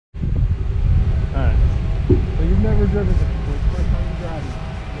never driven this before. It's the first time you're driving.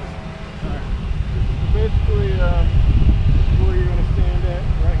 Alright. So basically, this is where you're going to stand at.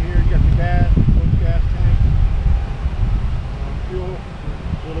 Right here, you got the gas, gas tank, fuel,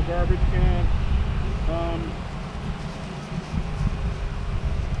 little garbage can.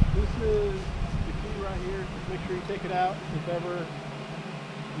 This is the key right here. Just make sure you take it out if ever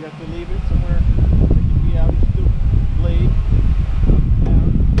you have to leave it somewhere. Take the key out. It's the blade. Down.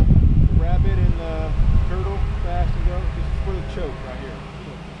 The rabbit and the turtle fast and go. This is for the choke right here.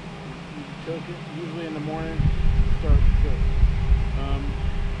 So you can choke it usually in the morning. Start the choke.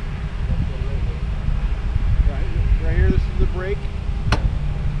 Right here, this is the brake. To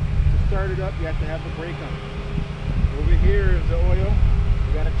start it up, you have to have the brake on. Over here is the oil.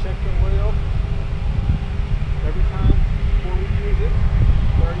 You got to check the oil every time before we use it.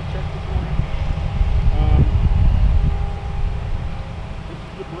 We already checked this morning. This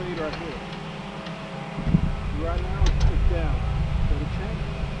is the blade right here. Right now it's down. So to check,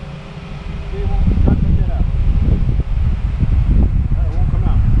 it won't not take that out. Alright, it won't come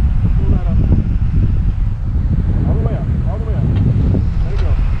out. Pull that up. All the way up. All the way up. There you go.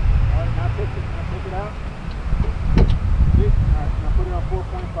 Alright, now take it out. See? Alright, now put it on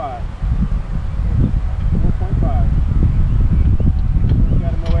 4.5. 4.5. You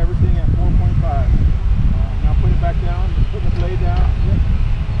gotta know everything at 4.5. Now put it back down. Just put the blade down. Yep.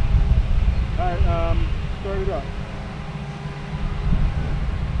 Alright, start it up.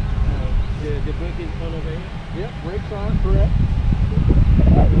 The brake is on over here? Yep, brakes on, correct.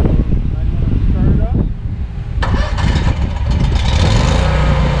 Now you want to start it up.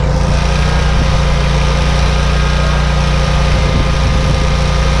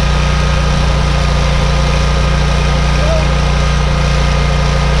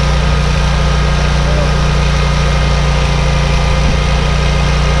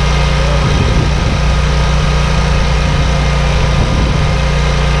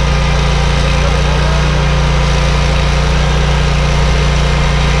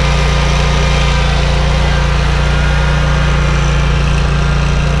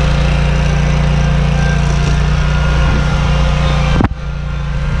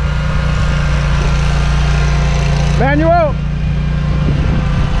 Manual!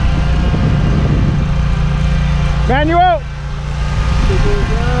 Manual!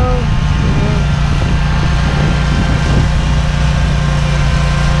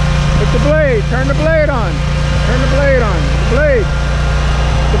 Hit the blade. Turn the blade on. Turn the blade on. The blade.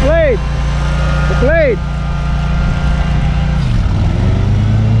 The blade. The blade.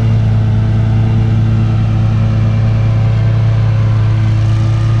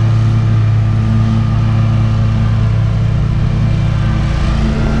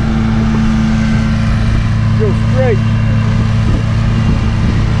 Straight.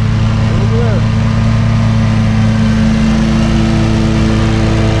 Over there.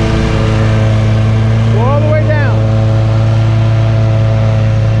 Go all the way down.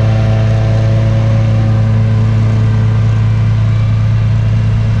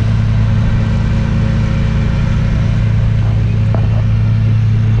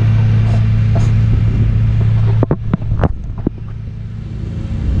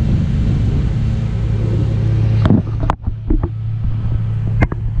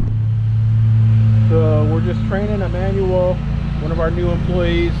 We're just training Emmanuel, one of our new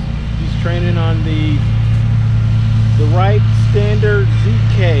employees. He's training on the right standard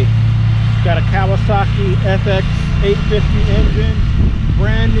ZK. He's got a Kawasaki FX 850 engine,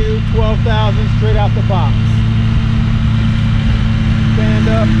 brand new, 12,000 straight out the box. Stand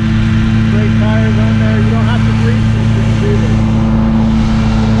up, great tires on there. You don't have to grease this when you do this.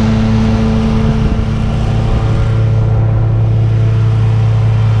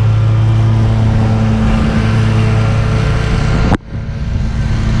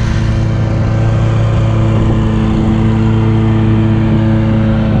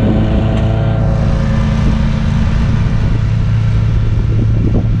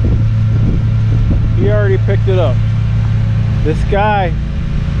 Picked it up. This guy,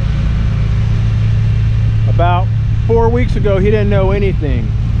 about 4 weeks ago, he didn't know anything.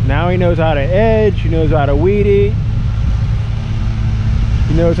 Now he knows how to edge, he knows how to weed eat,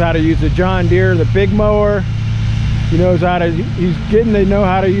 he knows how to use the John Deere, the big mower. He knows how to, he's getting to know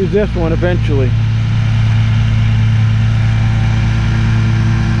how to use this one eventually.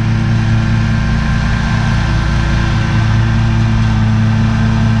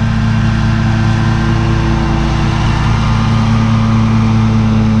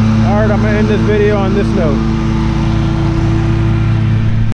 I'm going to end this video on this note.